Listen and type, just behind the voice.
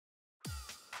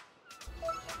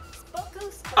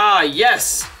Ah,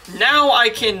 yes. Now I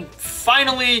can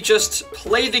finally just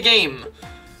play the game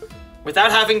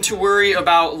without having to worry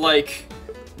about, like,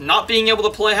 not being able to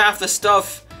play half the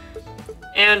stuff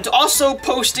and also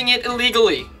posting it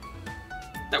illegally.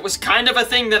 That was kind of a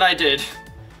thing that I did,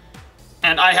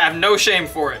 and I have no shame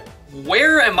for it.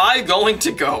 Where am I going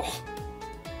to go?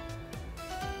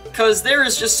 Because there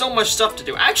is just so much stuff to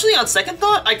do. Actually, on second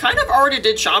thought, I kind of already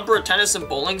did Chomper, tennis, and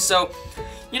bowling, so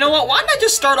you know what? Why don't I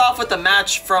just start off with a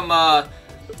match from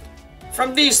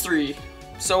these three?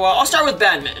 So I'll start with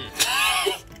badminton.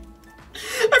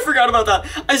 I forgot about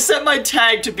that. I set my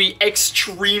tag to be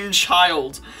Extreme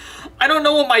Child. I don't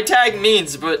know what my tag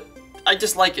means, but I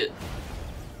just like it.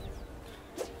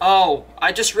 Oh,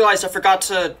 I just realized I forgot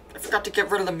to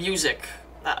get rid of the music.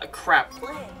 Ah, crap.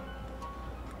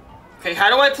 Okay,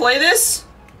 how do I play this?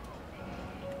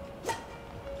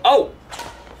 Oh.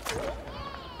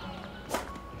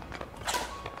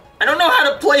 I don't know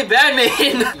how to play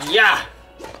badminton. Yeah.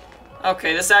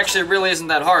 Okay, this actually really isn't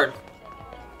that hard.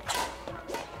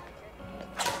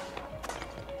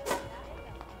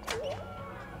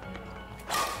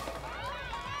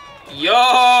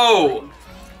 Yo!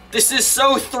 This is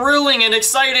so thrilling and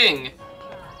exciting!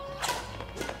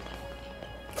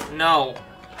 No.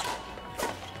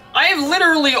 I have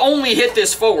literally only hit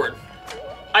this forward.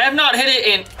 I have not hit it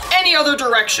in any other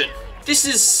direction. This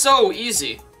is so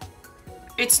easy.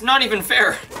 It's not even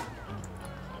fair.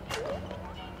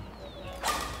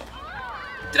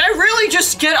 Did I really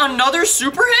just get another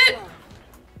super hit?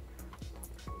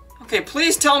 Okay,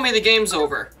 please tell me the game's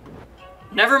over.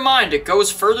 Never mind, it goes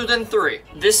further than 3.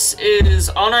 This is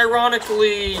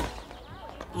unironically,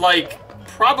 like,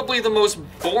 probably the most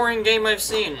boring game I've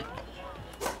seen.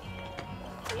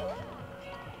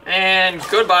 And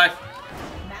goodbye.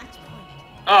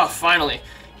 Oh, finally.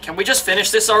 Can we just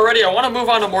finish this already? I want to move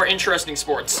on to more interesting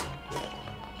sports.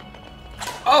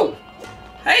 Oh.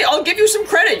 Hey, I'll give you some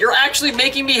credit. You're actually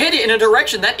making me hit it in a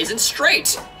direction that isn't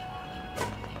straight.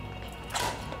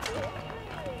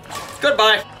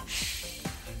 Goodbye.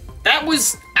 That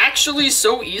was actually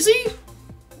so easy?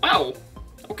 Wow.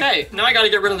 Okay, now I gotta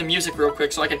get rid of the music real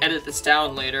quick so I can edit this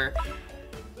down later.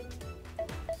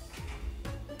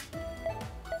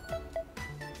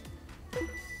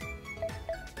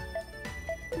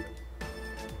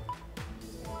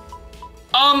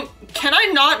 Can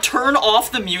I not turn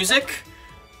off the music?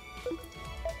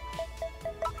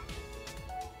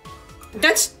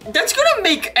 That's gonna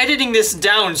make editing this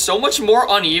down so much more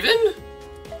uneven.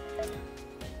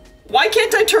 Why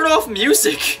can't I turn off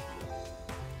music?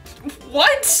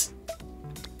 What?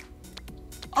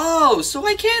 Oh, so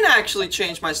I can actually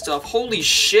change my stuff. Holy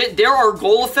shit, there are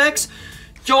goal effects?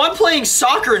 Yo, I'm playing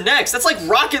soccer next. That's like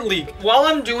Rocket League. While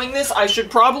I'm doing this, I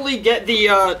should probably get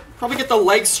the,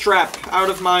 leg strap out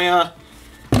of my,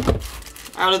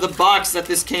 out of the box that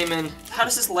this came in. How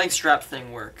does this leg strap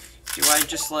thing work? Do I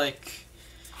just, like...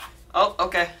 Oh,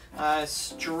 okay. I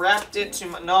strapped it to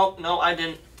my... No, I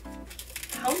didn't.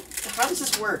 How does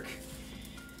this work?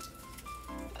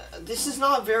 This is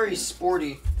not very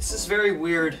sporty. This is very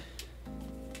weird.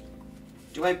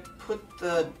 Do I put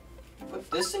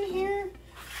this in here?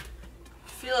 I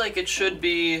feel like it should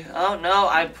be... Oh, no,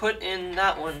 I put in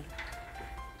that one.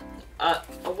 Oh,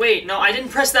 wait, no, I didn't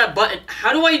press that button.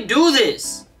 How do I do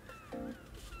this?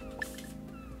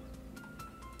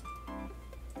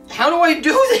 How do I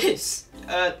do this?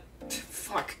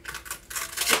 Fuck.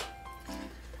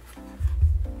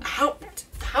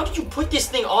 How did you put this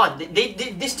thing on?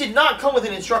 This did not come with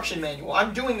an instruction manual.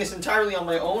 I'm doing this entirely on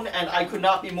my own, and I could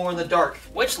not be more in the dark.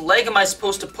 Which leg am I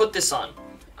supposed to put this on?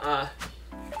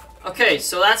 Okay,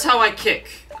 so that's how I kick.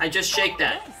 I just shake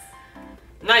that.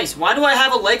 Nice. Why do I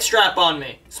have a leg strap on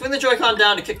me? Swing the Joy-Con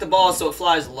down to kick the ball so it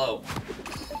flies low.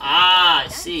 Ah, I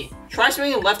see. Try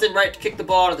swinging left and right to kick the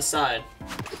ball to the side.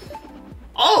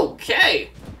 Okay.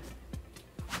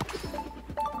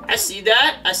 I see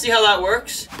that. I see how that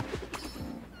works.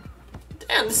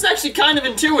 Damn, this is actually kind of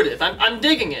intuitive. I'm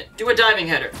digging it. Do a diving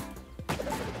header.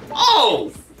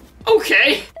 Oh!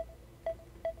 Okay.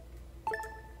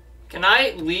 Can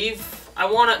I leave?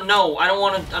 No, I don't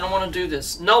wanna do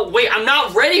this. No, wait, I'm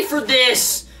not ready for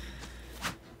this!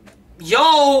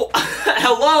 Yo!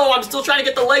 Hello, I'm still trying to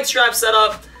get the leg strap set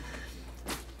up.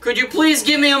 Could you please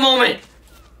give me a moment?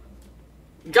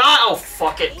 God, oh,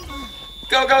 fuck it.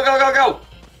 Go, go, go, go, go!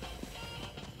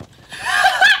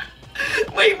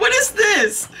 Wait, what is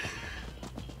this?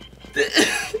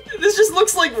 This just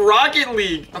looks like Rocket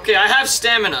League. Okay, I have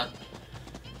stamina.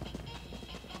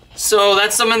 So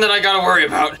that's something that I gotta worry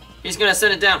about. He's gonna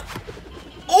send it down.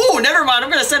 Oh, never mind, I'm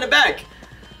gonna send it back.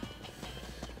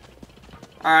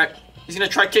 Alright, He's gonna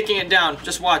try kicking it down.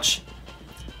 Just watch.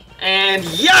 And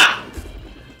yeah!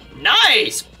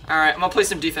 Nice! Alright, I'm gonna play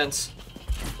some defense.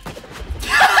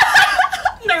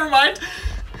 Never mind.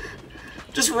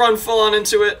 Just run full on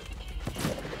into it.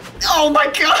 Oh my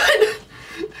god!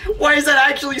 Why is that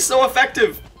actually so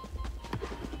effective?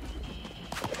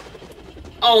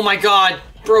 Oh my god.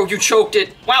 Bro, you choked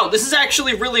it. Wow, this is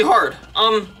actually really hard.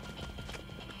 Oh,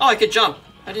 I could jump.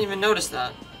 I didn't even notice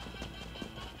that.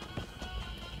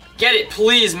 Get it,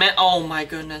 please, man. Oh my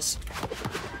goodness.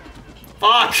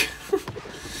 Fuck.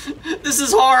 This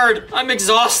is hard. I'm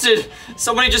exhausted.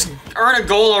 Somebody just earn a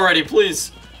goal already,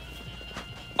 please.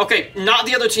 Okay, not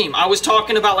the other team. I was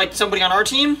talking about, like, somebody on our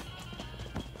team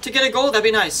to get a goal. That'd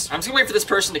be nice. I'm just gonna wait for this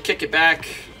person to kick it back.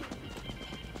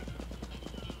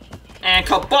 And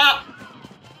kabop!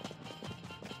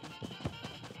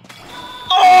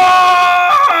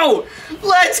 Oh!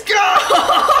 Let's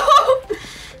go!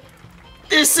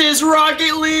 This is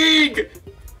Rocket League!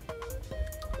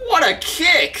 What a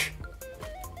kick!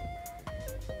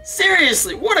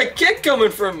 Seriously, what a kick coming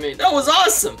from me. That was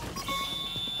awesome.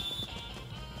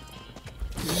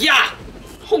 Yeah!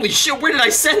 Holy shit, where did I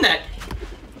send that?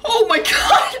 Oh my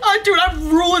god! Dude, I'm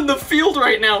ruling the field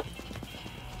right now.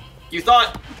 You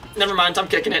thought... Never mind, I'm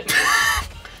kicking it.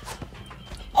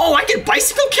 Oh, I can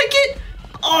bicycle kick it?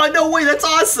 Oh, no way, that's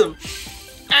awesome.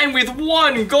 And with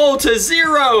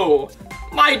 1-0,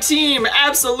 my team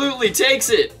absolutely takes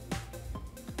it.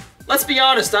 Let's be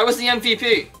honest, I was the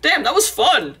MVP. Damn, that was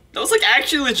fun. That was like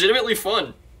actually legitimately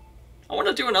fun. I want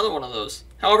to do another one of those.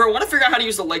 However, I want to figure out how to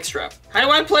use the leg strap. How do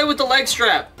I play with the leg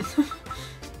strap?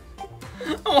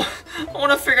 I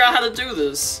want to figure out how to do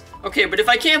this. Okay, but if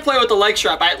I can't play with the leg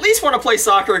strap, I at least want to play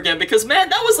soccer again because, man,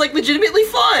 that was like legitimately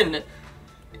fun.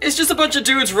 It's just a bunch of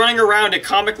dudes running around at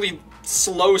comically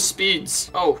slow speeds.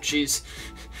 Oh, jeez.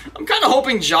 I'm kind of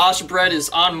hoping Josh Brett is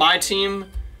on my team.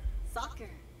 Soccer.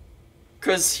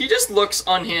 Because he just looks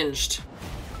unhinged.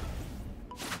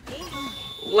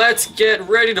 Let's get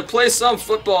ready to play some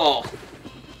football.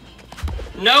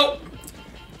 Nope.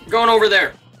 Going over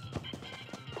there.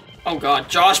 Oh god,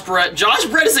 Josh Brett. Josh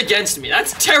Brett is against me.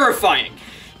 That's terrifying.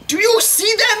 Do you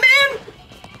see that, man?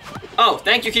 Oh,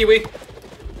 thank you, Kiwi.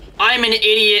 I'm an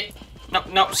idiot. No,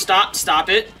 no, stop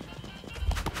it.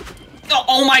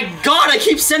 Oh my god, I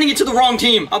keep sending it to the wrong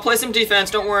team. I'll play some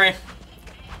defense, don't worry.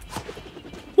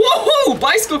 Woohoo!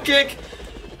 Bicycle kick!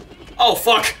 Oh,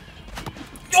 fuck.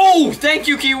 Oh, thank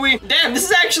you, Kiwi. Damn, this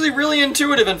is actually really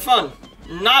intuitive and fun.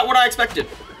 Not what I expected.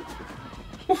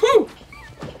 Woohoo!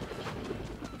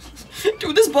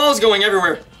 Dude, this ball is going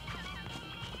everywhere.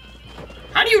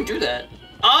 How do you do that?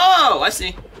 Oh, I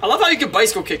see. I love how you can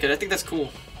bicycle kick it. I think that's cool.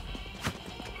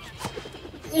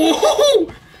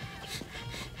 Woohoo!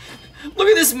 Look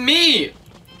at this me!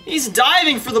 He's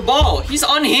diving for the ball. He's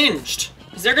unhinged.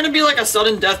 Is there gonna be like a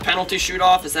sudden death penalty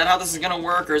shoot-off? Is that how this is gonna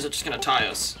work, or is it just gonna tie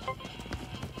us?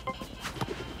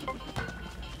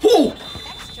 Whoa!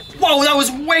 Whoa, that was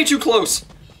way too close!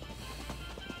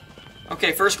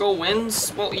 Okay, first goal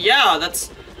wins. Well, yeah,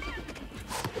 that's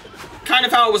kind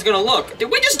of how it was gonna look.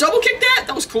 Did we just double kick that?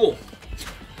 That was cool.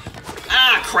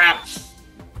 Ah, crap.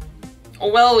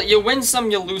 Oh, well, you win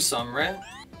some, you lose some, right?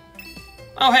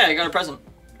 Oh, hey, I got a present.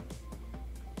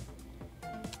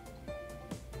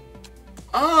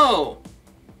 Oh!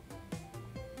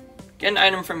 Get an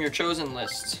item from your chosen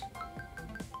list.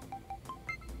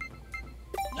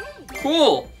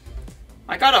 Cool!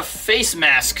 I got a face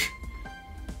mask.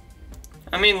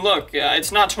 I mean, look,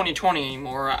 it's not 2020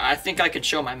 anymore. I think I could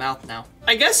show my mouth now.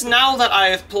 I guess now that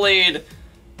I've played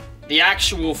the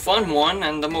actual fun one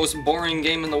and the most boring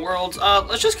game in the world,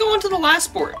 let's just go on to the last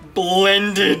sport.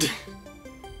 Blended.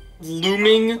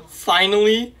 Looming,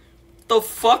 finally. The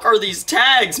fuck are these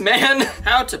tags, man?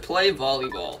 How to play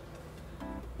volleyball.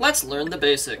 Let's learn the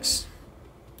basics.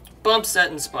 Bump,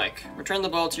 set, and spike. Return the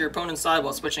ball to your opponent's side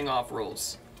while switching off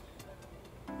rolls.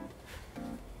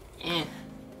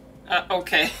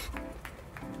 Okay.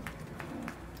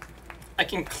 I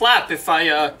can clap if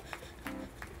I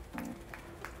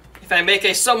make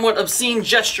a somewhat obscene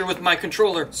gesture with my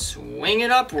controller. Swing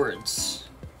it upwards.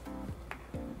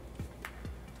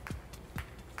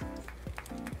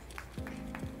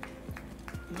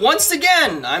 Once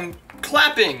again, I'm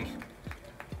clapping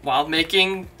while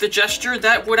making the gesture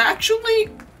that would actually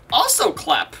also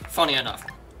clap, funny enough.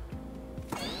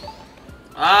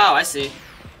 Oh, I see.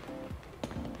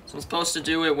 So I'm supposed to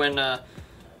do it when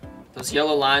those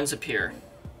yellow lines appear.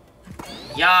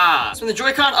 Yeah! Swing the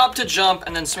Joy-Con up to jump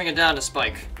and then swing it down to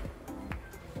spike.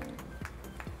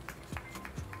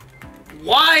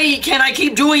 Why can't I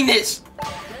keep doing this?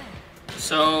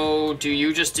 So, do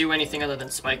you just do anything other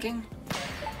than spiking?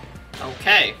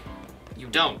 Okay. You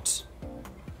don't.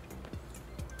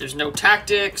 There's no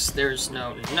tactics, there's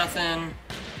nothing.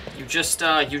 You just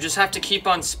have to keep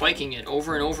on spiking it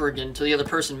over and over again until the other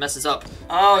person messes up.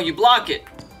 Oh, you block it.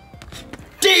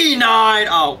 Denied!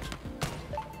 Oh.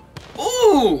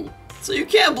 Ooh! So you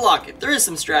can't block it. There is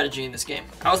some strategy in this game.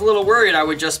 I was a little worried I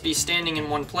would just be standing in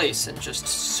one place and just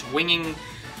swinging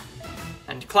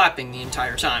and clapping the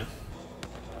entire time.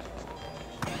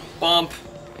 Bump.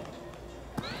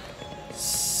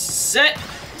 Set.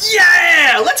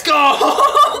 Yeah! Let's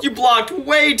go! You blocked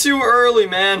way too early,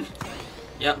 man.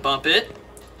 Yep, bump it.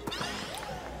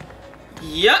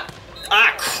 Yep.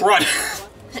 Ah, crud.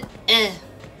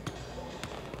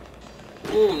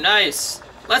 Ooh, nice.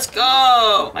 Let's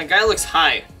go! My guy looks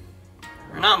high.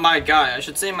 Or not my guy, I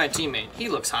should say my teammate. He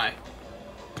looks high.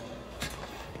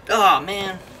 Oh,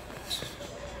 man.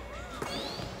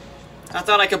 I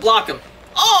thought I could block him.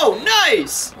 Oh,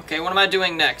 nice! Okay, what am I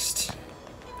doing next?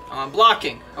 Oh, I'm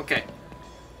blocking. Okay.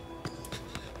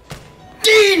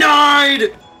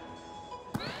 Denied!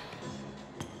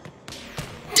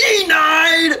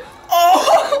 Denied!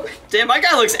 Oh! Damn, my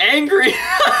guy looks angry.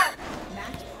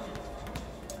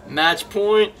 Match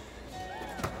point.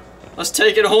 Let's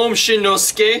take it home,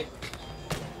 Shinosuke.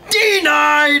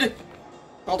 Denied!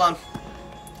 Hold on.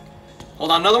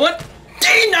 Hold on, another one.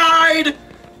 Denied!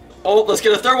 Oh, let's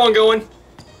get a third one going.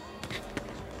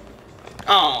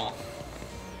 Oh.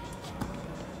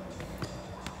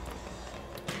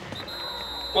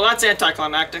 Well, that's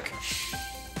anticlimactic.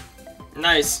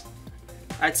 Nice.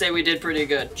 I'd say we did pretty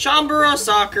good. Chambara,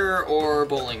 soccer, or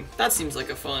bowling. That seems like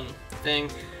a fun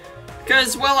thing.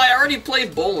 Because, well, I already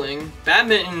played bowling.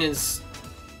 Badminton is...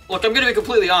 Look, I'm gonna be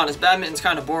completely honest. Badminton's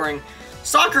kind of boring.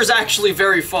 Soccer's actually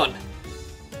very fun.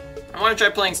 I want to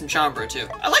try playing some Chambara, too.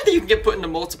 I like that you can get put into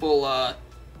multiple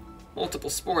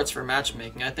sports for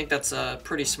matchmaking. I think that's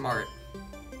pretty smart.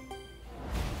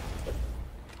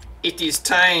 It is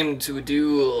time to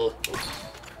duel.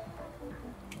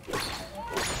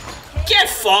 Get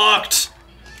fucked!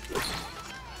 You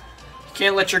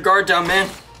can't let your guard down, man.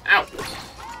 Ow.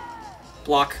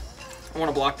 Block. I want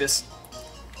to block this.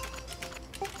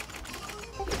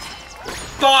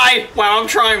 Bye! Wow, I'm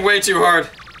trying way too hard.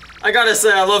 I gotta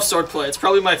say, I love swordplay. It's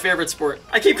probably my favorite sport.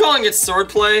 I keep calling it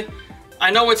swordplay.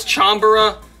 I know it's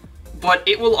Chambara, but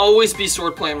it will always be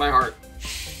swordplay in my heart.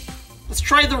 Let's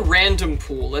try the random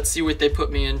pool. Let's see what they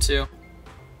put me into.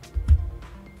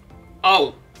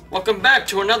 Oh, welcome back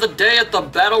to another day at the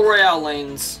Battle Royale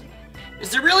lanes. Is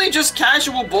there really just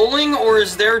casual bowling, or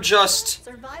is there just...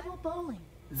 Survival bowling.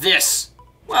 This?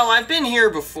 Well, I've been here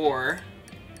before.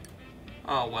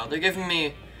 Oh, well, they're giving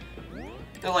me...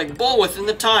 They're like, bowl within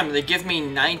the time, and they give me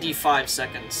 95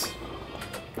 seconds.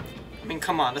 I mean,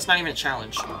 come on, that's not even a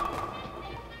challenge.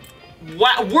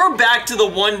 Wow, we're back to the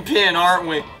one pin, aren't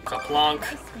we? Kaplonk.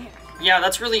 Yeah,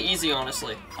 that's really easy,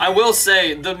 honestly. I will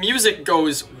say, the music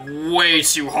goes way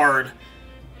too hard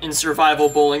in survival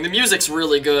bowling. The music's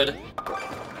really good.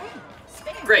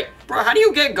 Great. Bro, how do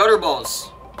you get gutter balls?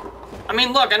 I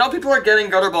mean, look, I know people are getting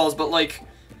gutter balls, but, like,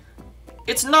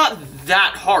 it's not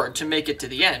that hard to make it to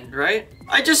the end, right?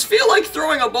 I just feel like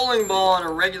throwing a bowling ball on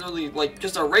a regularly, like,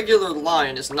 just a regular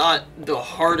line is not the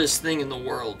hardest thing in the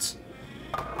world.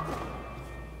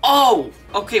 Oh!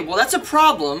 Okay, well, that's a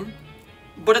problem.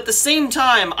 But at the same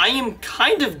time, I am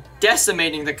kind of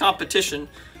decimating the competition.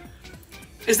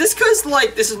 Is this because,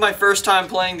 like, this is my first time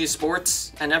playing these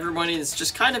sports, and everybody is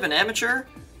just kind of an amateur?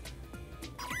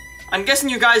 I'm guessing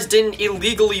you guys didn't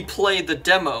illegally play the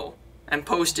demo and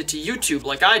post it to YouTube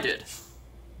like I did.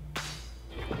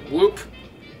 Whoop.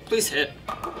 Please hit.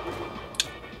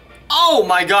 Oh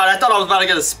my god, I thought I was about to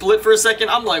get a split for a second.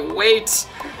 I'm like, wait.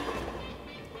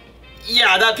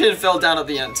 Yeah, that pin fell down at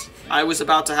the end. I was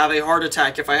about to have a heart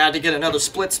attack if I had to get another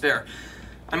split spare.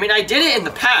 I mean, I did it in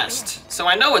the past, so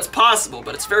I know it's possible,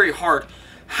 but it's very hard.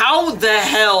 How the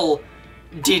hell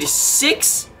did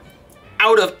 6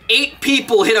 out of 8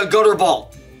 people hit a gutter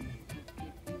ball?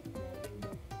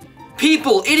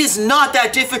 People, it is not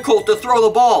that difficult to throw the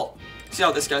ball. See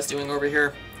how this guy's doing over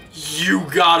here? You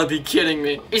gotta be kidding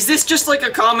me. Is this just like a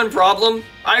common problem?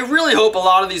 I really hope a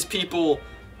lot of these people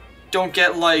don't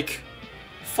get, like,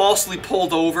 falsely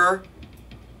pulled over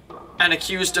and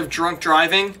accused of drunk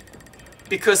driving.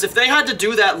 Because if they had to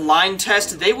do that line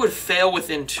test, they would fail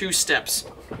within 2 steps.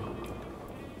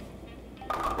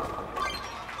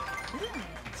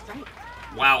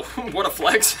 Wow, what a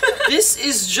flex. This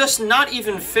is just not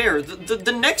even fair.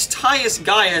 The next highest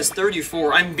guy has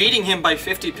 34. I'm beating him by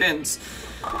 50 pins.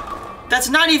 That's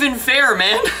not even fair,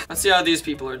 man. Let's see how these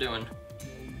people are doing.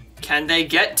 Can they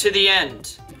get to the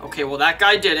end? Okay, well, that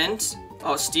guy didn't.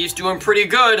 Oh, Steve's doing pretty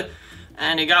good.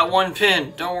 And he got 1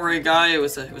 pin. Don't worry, guy. It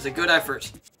was a good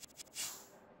effort.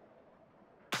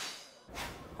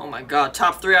 Oh my god,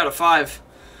 top 3 out of 5.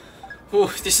 Ooh,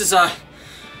 this is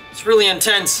it's really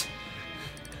intense.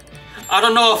 I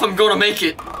don't know if I'm gonna make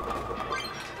it.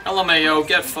 LMAO,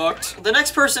 get fucked. The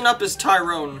next person up is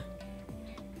Tyrone.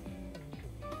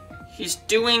 He's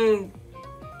doing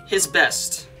his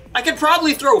best. I could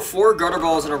probably throw 4 gutter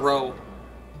balls in a row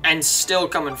and still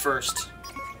come in first.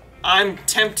 I'm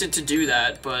tempted to do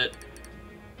that, but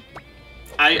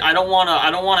I don't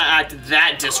wanna act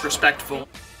that disrespectful.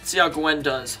 Let's see how Gwen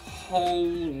does.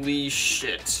 Holy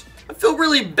shit. I feel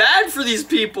really bad for these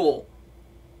people.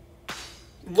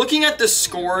 Looking at the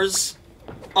scores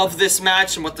of this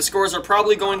match and what the scores are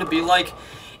probably going to be like,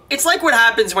 it's like what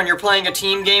happens when you're playing a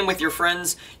team game with your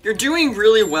friends. You're doing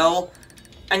really well,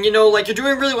 and you know, like, you're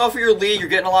doing really well for your league, you're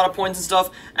getting a lot of points and stuff,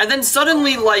 and then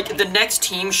suddenly, like, the next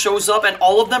team shows up and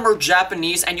all of them are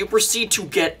Japanese and you proceed to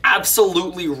get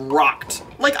absolutely rocked.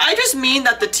 Like, I just mean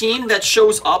that the team that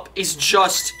shows up is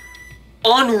just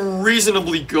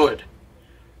unreasonably good.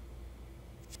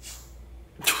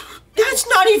 That's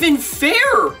not even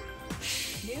fair!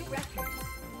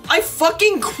 I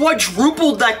fucking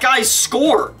quadrupled that guy's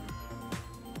score!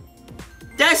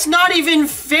 That's not even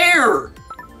fair!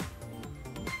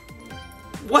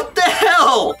 What the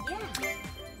hell?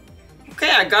 Okay,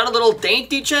 I got a little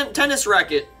dainty tennis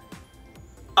racket.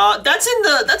 That's in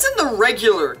the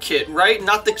regular kit, right?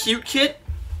 Not the cute kit.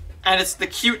 And it's the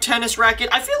cute tennis racket.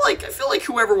 I feel like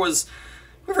whoever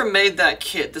made that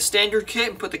kit, the standard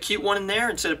kit, and put the cute one in there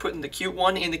instead of putting the cute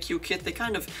one in the cute kit, they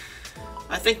kind of,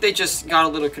 I think they just got a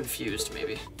little confused,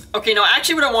 maybe. Okay, no,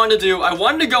 actually what I wanted to do, I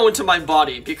wanted to go into my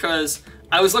body because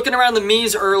I was looking around the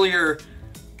Miis earlier,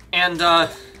 and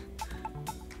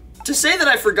to say that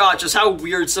I forgot just how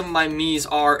weird some of my Miis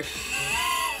are.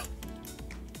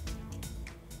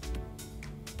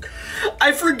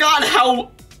 I forgot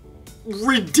how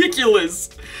ridiculous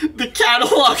the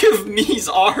catalog of Miis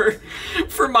are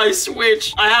for my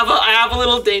Switch. I have a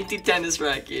little dainty tennis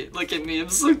racket. Look at me, I'm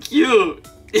so cute.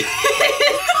 Look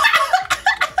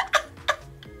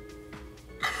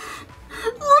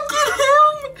at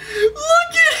him!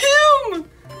 Look at him!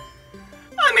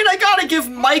 I mean, I gotta give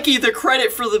Mikey the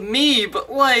credit for the Mii,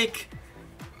 but like,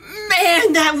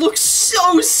 man, that looks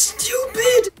so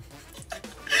stupid!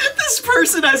 This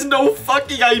person has no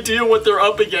fucking idea what they're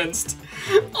up against.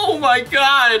 Oh my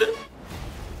god.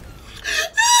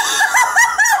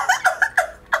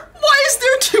 Why is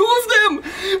there 2 of them?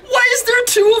 Why is there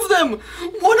 2 of them?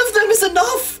 1 of them is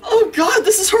enough. Oh god,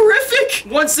 this is horrific.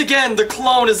 Once again, the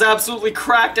clone is absolutely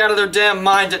cracked out of their damn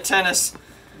mind at tennis.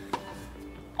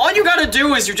 All you gotta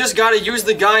do is you just gotta use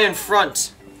the guy in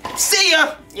front. See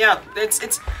ya! Yeah,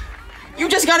 it's you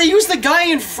just gotta use the guy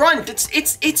in front.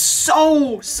 It's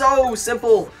so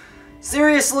simple.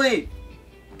 Seriously.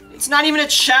 It's not even a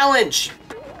challenge.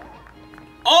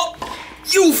 Oh,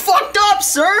 you fucked up,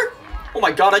 sir. Oh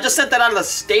my god, I just sent that out of the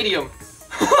stadium.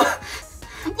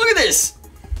 Look at this.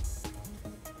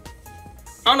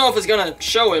 I don't know if it's gonna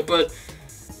show it, but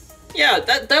yeah,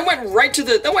 that went right to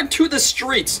the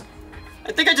streets.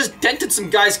 I think I just dented some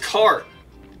guy's car.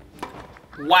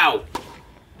 Wow.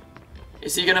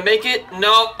 Is he gonna make it?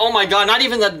 No. Oh my god, not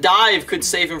even the dive could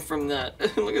save him from that.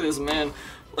 Look at this man.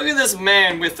 Look at this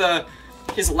man with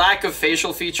his lack of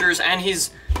facial features and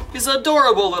his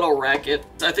adorable little racket.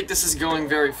 I think this is going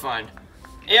very fine.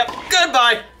 Yep,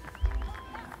 goodbye.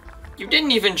 You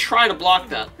didn't even try to block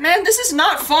that. Man, this is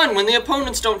not fun when the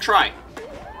opponents don't try.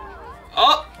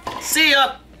 Oh, see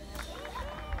ya.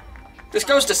 This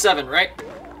goes to 7, right?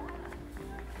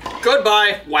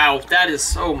 Goodbye. Wow, that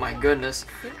is, oh my goodness.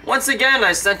 Once again,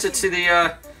 I sent it to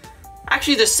the,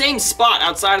 actually the same spot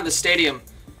outside of the stadium.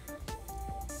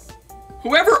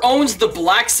 Whoever owns the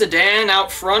black sedan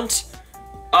out front,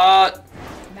 I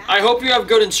hope you have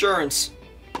good insurance.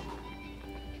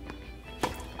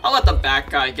 I'll let the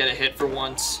back guy get a hit for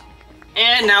once.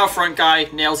 And now front guy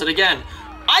nails it again.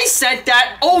 I sent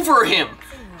that over him.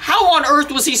 How on earth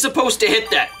was he supposed to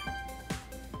hit that?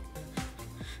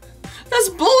 That's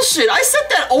bullshit. I sent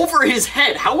that over his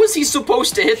head. How was he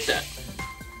supposed to hit that?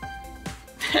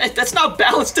 That's not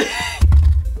balanced.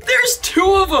 There's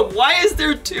 2 of them. Why is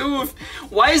there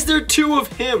 2 of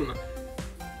him?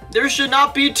 There should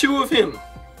not be 2 of him.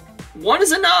 1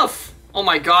 is enough. Oh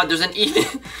my god, there's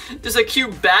a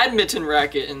cute badminton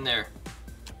racket in there.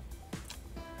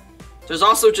 There's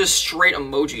also just straight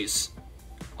emojis.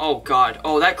 Oh god.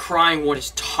 Oh, that crying one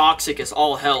is toxic as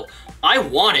all hell. I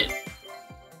want it.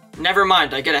 Never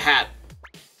mind, I get a hat.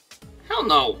 Hell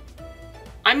no.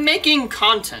 I'm making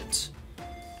content.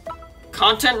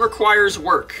 Content requires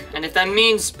work, and if that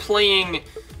means playing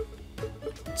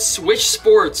Switch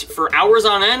Sports for hours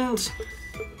on end,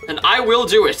 then I will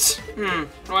do it. What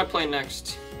do I play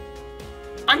next?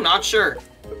 I'm not sure.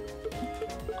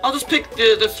 I'll just pick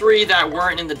the 3 that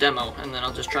weren't in the demo, and then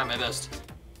I'll just try my best.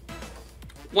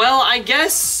 Well, I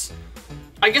guess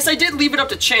I did leave it up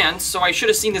to chance, so I should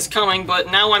have seen this coming,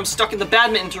 but now I'm stuck in the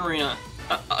badminton arena.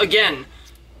 Again.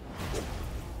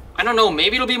 I don't know,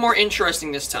 maybe it'll be more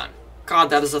interesting this time.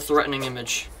 God, that is a threatening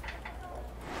image.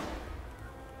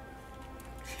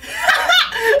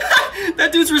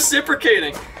 That dude's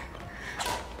reciprocating.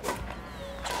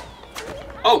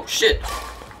 Oh, shit.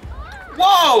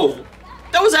 Whoa!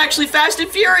 That was actually Fast and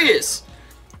Furious!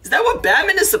 Is that what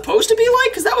badminton is supposed to be like?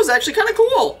 Because that was actually kind of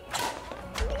cool.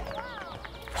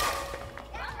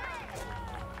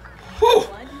 Whew.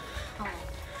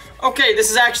 Okay,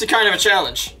 this is actually kind of a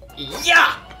challenge.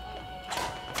 Yeah!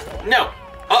 No.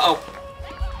 Uh-oh.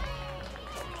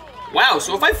 Wow,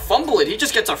 so if I fumble it, he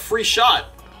just gets a free shot.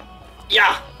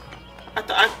 Yeah. I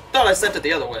thought I sent it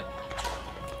the other way.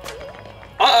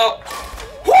 Uh-oh.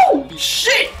 Holy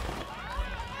shit!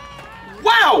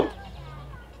 Wow!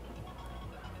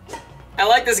 I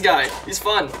like this guy. He's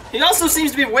fun. He also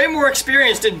seems to be way more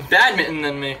experienced in badminton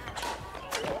than me.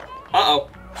 Uh-oh.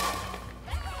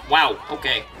 Wow,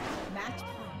 okay.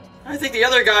 I think the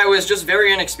other guy was just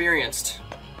very inexperienced.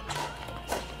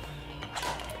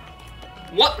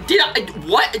 What? Did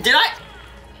I?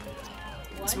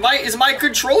 Is my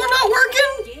controller not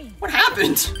working? What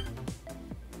happened?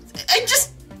 I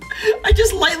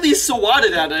just lightly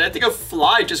swatted at it. I think a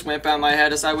fly just went by my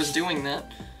head as I was doing that.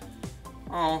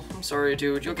 Oh, I'm sorry,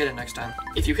 dude. You'll get it next time.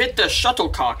 If you hit the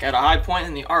shuttlecock at a high point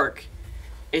in the arc,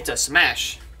 it's a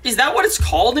smash. Is that what it's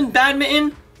called in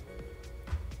badminton?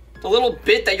 The little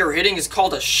bit that you're hitting is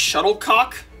called a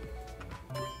shuttlecock?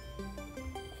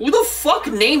 Who the fuck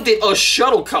named it a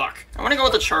shuttlecock? I want to go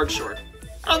with a charge sword.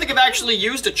 I don't think I've actually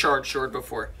used a charge sword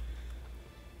before.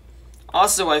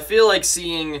 Also, I feel like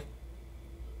seeing,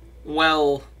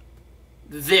 well,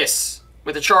 this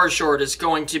with a charge sword is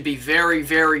going to be very,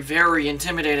 very, very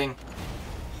intimidating.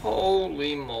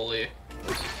 Holy moly.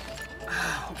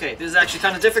 Okay, this is actually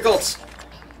kind of difficult.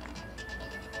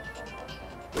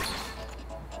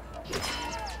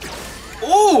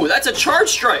 Ooh, that's a charge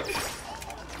strike.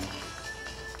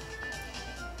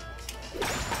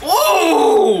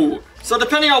 Ooh! So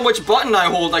depending on which button I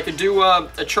hold, I could do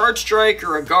a charge strike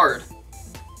or a guard.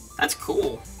 That's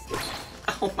cool.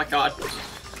 Oh my god.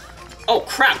 Oh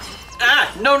crap.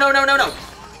 Ah, no, no, no, no, no.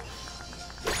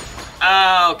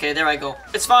 Ah, okay, there I go.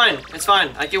 It's fine, it's fine.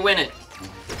 I can win it.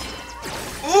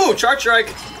 Ooh, charge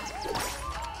strike.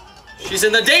 She's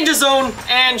in the danger zone,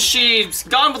 and she's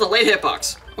gone with a late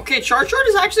hitbox. Okay, charge strike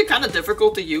is actually kind of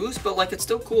difficult to use, but like it's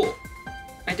still cool.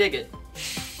 I dig it.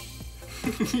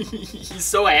 He's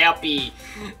so happy.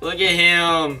 Look at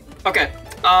him. Okay,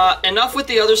 enough with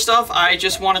the other stuff. I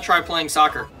just want to try playing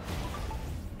soccer.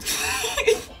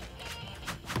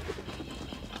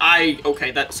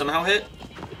 Okay, that somehow hit.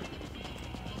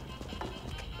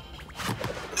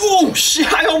 Oh shit,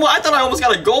 I thought I almost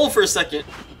got a goal for a second.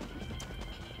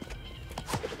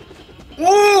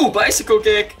 Ooh, bicycle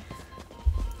kick.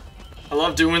 I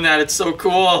love doing that, it's so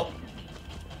cool.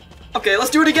 Okay, let's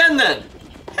do it again then.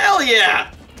 Hell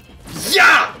yeah!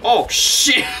 Yeah! Oh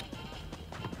shit!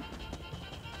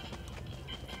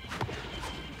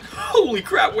 Holy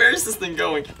crap, where is this thing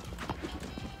going?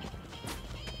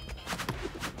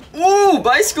 Ooh,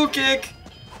 bicycle kick!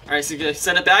 Alright, so you gonna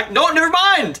send it back? No, never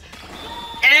mind!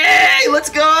 Hey, let's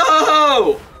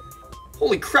go!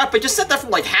 Holy crap, I just sent that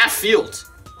from like half field.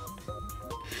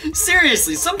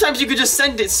 Seriously, sometimes you could just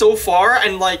send it so far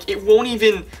and like it won't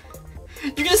even...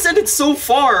 You can send it so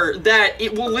far that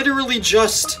it will literally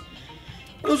just...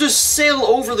 It'll just sail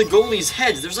over the goalie's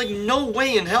head. There's like no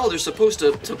way in hell they're supposed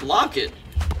to block it.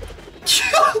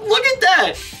 Look at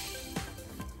that!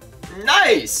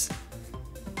 Nice!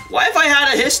 Why have I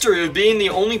had a history of being the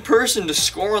only person to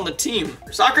score on the team?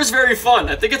 Soccer's very fun.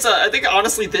 I think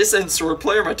honestly this and sword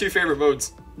play are my two favorite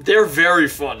modes. They're very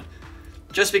fun.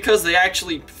 Just because they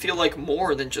actually feel like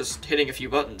more than just hitting a few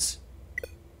buttons.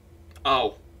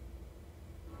 Oh.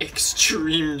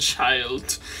 Extreme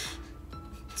child.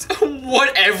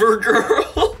 Whatever,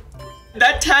 girl.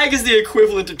 That tag is the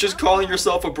equivalent of just calling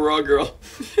yourself a bra girl.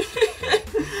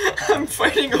 I'm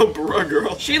fighting a bra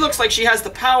girl. She looks like she has the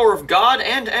power of God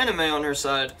and anime on her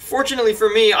side. Fortunately for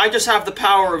me, I just have the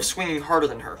power of swinging harder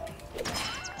than her.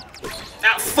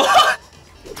 Ah, fuck!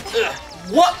 Ugh,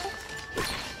 what?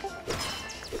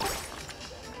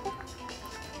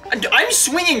 I'm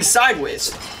swinging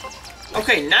sideways.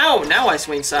 Okay, now I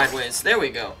swing sideways. There we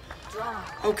go.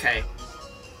 Okay.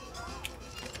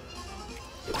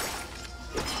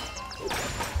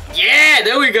 Yeah,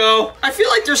 there we go. I feel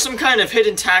like there's some kind of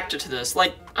hidden tactic to this.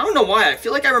 Like, I don't know why. I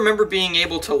feel like I remember being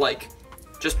able to, like,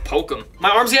 just poke him. My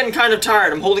arm's getting kind of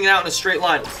tired. I'm holding it out in a straight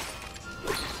line.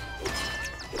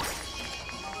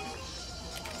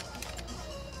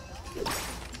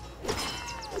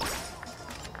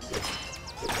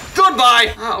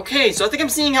 Goodbye! Ah, okay, so I think I'm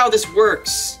seeing how this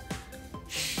works.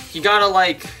 You gotta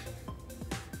look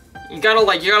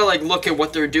at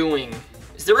what they're doing.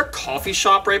 Is there a coffee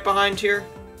shop right behind here?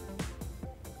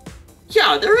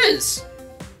 Yeah, there is.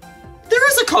 There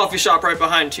is a coffee shop right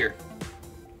behind here.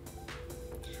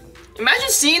 Imagine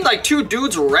seeing, like, two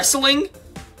dudes wrestling,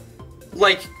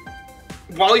 like,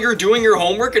 while you're doing your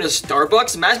homework at a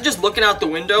Starbucks. Imagine just looking out the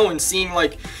window and seeing,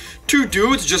 like, two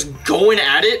dudes just going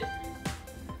at it.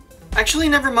 Actually,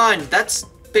 never mind. That's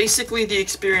basically the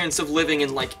experience of living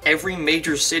in, like, every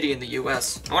major city in the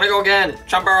US. I wanna go again.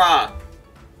 Chambara.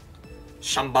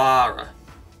 Shambara.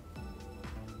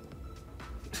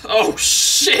 Oh,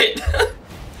 shit!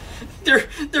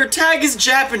 Their tag is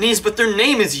Japanese, but their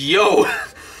name is Yo.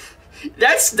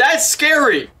 That's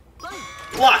scary.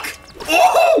 Block.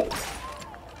 Oh!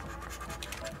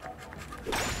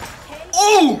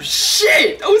 Oh,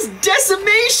 shit! That was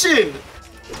decimation!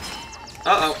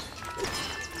 Uh-oh.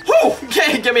 Whoo!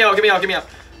 Okay, get me out, get me out, get me out.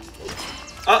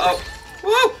 Uh-oh.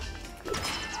 Woo!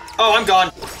 Oh, I'm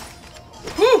gone.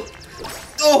 Woo!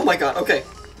 Oh my god, okay.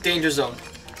 Danger zone.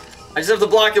 I just have to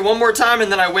block it one more time and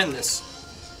then I win this.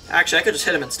 Actually, I could just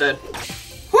hit him instead.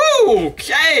 Woo!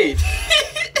 Okay!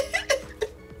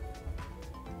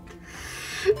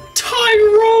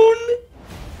 Tyrone!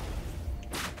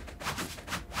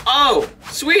 Oh,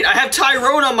 sweet, I have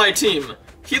Tyrone on my team.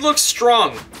 He looks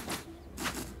strong.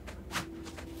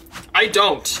 I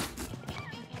don't.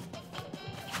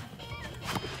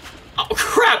 Oh,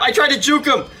 crap, I tried to juke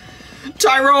him.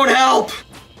 Tyrone, help!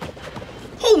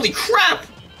 Holy crap!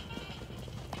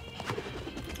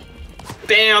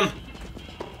 Bam!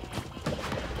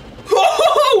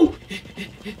 Oh!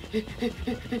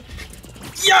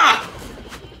 Yeah!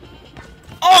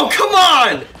 Oh, come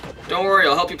on! Don't worry,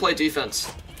 I'll help you play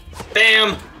defense.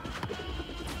 Bam!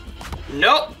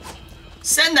 Nope.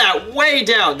 Send that way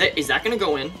down. Is that gonna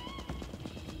go in?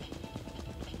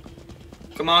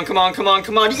 Come on, come on, come on,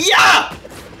 come on. Yeah!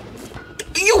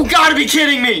 You gotta be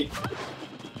kidding me!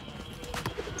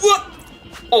 What?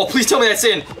 Oh, please tell me that's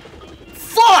in.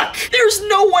 Fuck! There's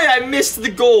no way I missed the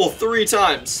goal 3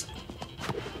 times.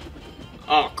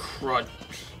 Oh, crud.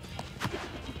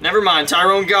 Never mind,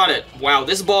 Tyrone got it. Wow,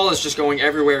 this ball is just going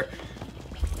everywhere.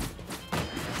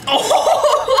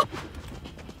 Oh!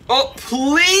 Oh,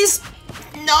 please?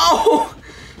 No!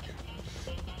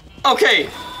 Okay,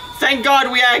 thank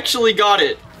God we actually got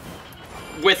it.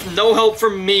 With no help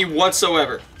from me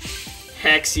whatsoever.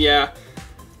 Hex yeah.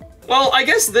 Well, I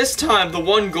guess this time the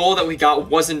one goal that we got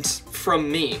wasn't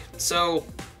from me. So,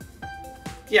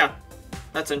 yeah,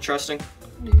 that's interesting.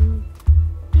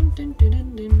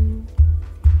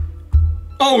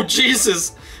 Oh,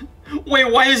 Jesus!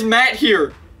 Wait, why is Matt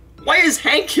here? Why is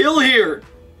Hank Hill here?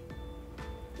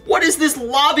 What is this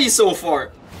lobby so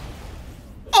far?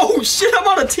 Oh shit, I'm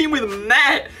on a team with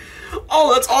Matt!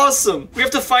 Oh, that's awesome! We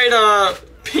have to fight,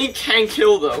 Pink Hank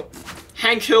Hill, though.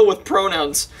 Hank Hill with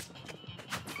pronouns.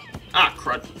 Ah,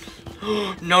 crud.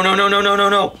 No, no, no, no, no, no,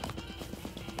 no!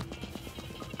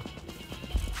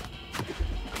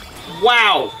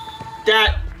 Wow!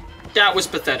 That was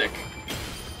pathetic.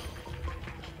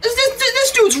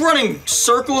 This dude's running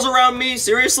circles around me,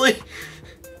 seriously?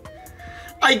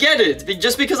 I get it,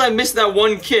 just because I missed that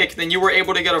one kick, then you were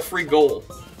able to get a free goal.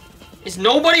 Is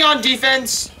nobody on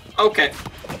defense? Okay.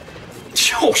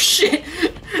 Oh shit!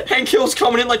 Hank Hill's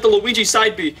coming in like the Luigi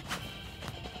side B.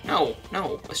 No,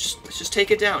 no, let's just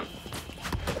take it down.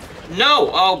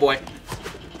 No! Oh boy.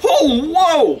 Oh,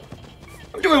 whoa!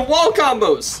 I'm doing wall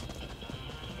combos!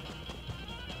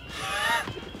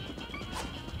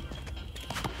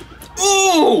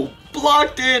 Ooh!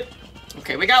 Blocked it!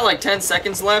 Okay, we got like 10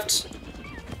 seconds left.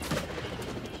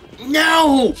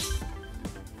 No!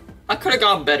 I could have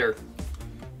gone better.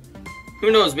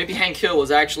 Who knows, maybe Hank Hill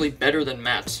was actually better than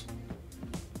Matt.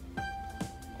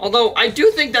 Although, I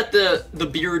do think that the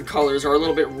beard colors are a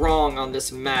little bit wrong on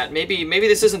this Matt. Maybe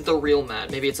this isn't the real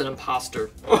Matt. Maybe it's an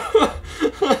imposter.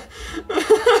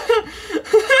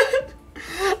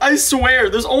 I swear,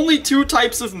 there's only 2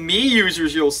 types of Mii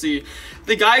users you'll see.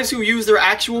 The guys who use their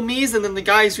actual Miis, and then the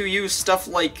guys who use stuff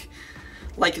like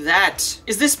that.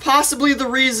 Is this possibly the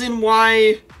reason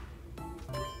why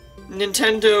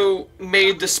Nintendo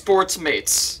made the Sports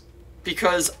Mates?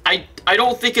 because I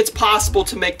don't think it's possible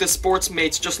to make the sports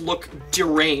mates just look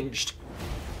deranged.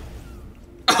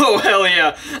 Oh, hell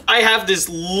yeah. I have this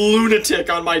lunatic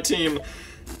on my team.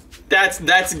 That's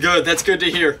good. That's good to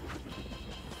hear.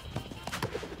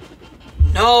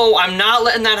 No, I'm not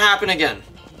letting that happen again.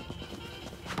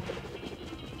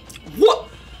 What?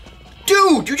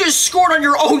 Dude, you just scored on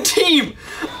your own team.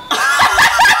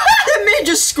 That man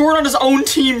just scored on his own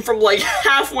team from like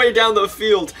halfway down the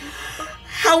field.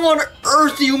 How on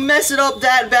earth do you mess it up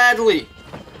that badly?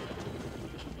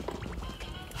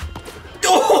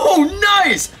 Oh,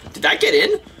 nice! Did that get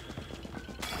in?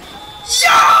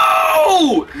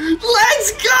 Yo!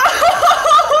 Let's go!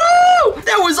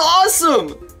 That was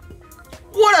awesome!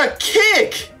 What a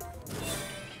kick!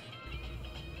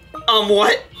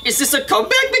 What? Is this a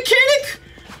comeback mechanic?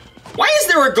 Why is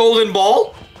there a golden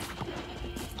ball?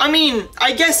 I mean,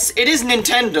 I guess it is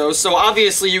Nintendo, so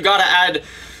obviously you gotta add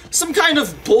some kind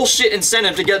of bullshit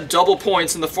incentive to get double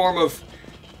points in the form of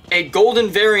a golden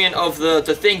variant of the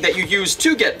thing that you use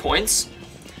to get points.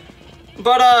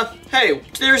 But, hey,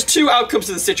 there's two outcomes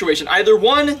to the situation. Either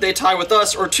one, they tie with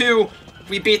us, or two,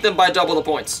 we beat them by double the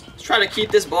points. Let's try to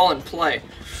keep this ball in play.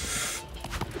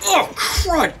 Oh,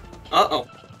 crud! Uh-oh.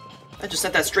 I just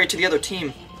sent that straight to the other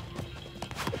team.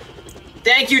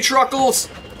 Thank you, Truckles!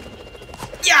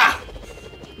 Yeah!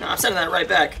 No, I'm sending that right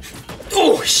back.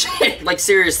 Oh, shit! Like,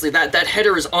 seriously, that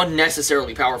header is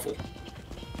unnecessarily powerful.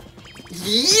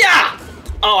 Yeah!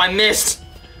 Oh, I missed.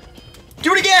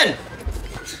 Do it again!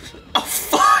 Oh,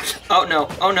 fuck! Oh, no.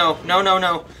 Oh, no. No, no,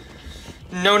 no.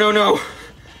 No, no, no.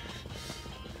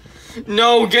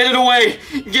 No, get it away!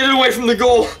 Get it away from the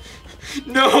goal!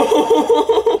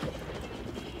 No!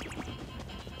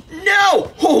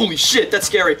 No! Holy shit, that's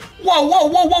scary. Whoa, whoa,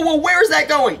 whoa, whoa, whoa, where is that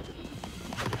going?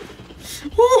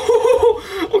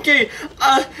 Okay,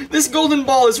 this golden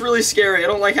ball is really scary. I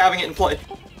don't like having it in play.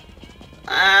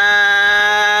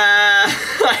 I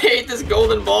hate this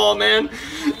golden ball, man.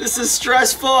 This is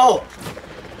stressful.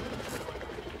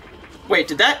 Wait,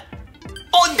 did that?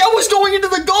 Oh, that was going into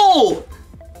the goal!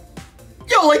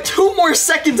 Yo, like 2 more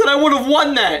seconds and I would have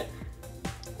won that.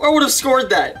 Or I would have scored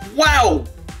that. Wow.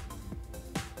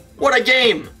 What a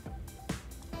game.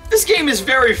 This game is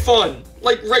very fun.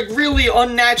 Like really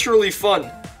unnaturally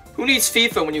fun. Who needs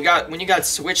FIFA when you got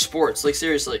Switch Sports? Like,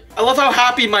 seriously. I love how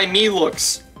happy my me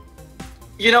looks.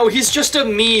 You know, he's just a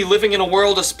me living in a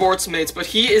world of sports mates, but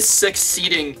he is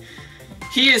succeeding.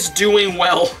 He is doing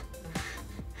well.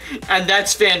 And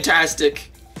that's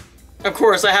fantastic. Of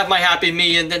course, I have my happy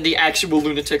me and then the actual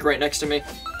lunatic right next to me.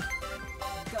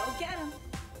 Go get him.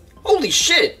 Holy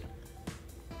shit!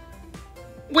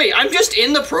 Wait, I'm just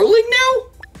in the Pro League now?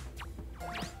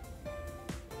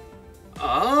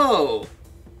 Oh.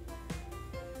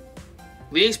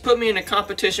 Leagues put me in a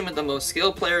competition with the most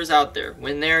skilled players out there.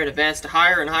 Win there and advance to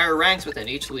higher and higher ranks within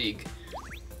each league.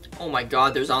 Oh my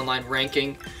god, there's online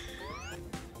ranking.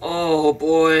 Oh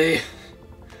boy.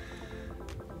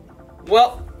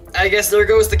 Well, I guess there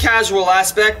goes the casual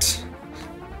aspect.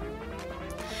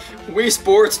 Wii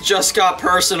Sports just got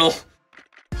personal.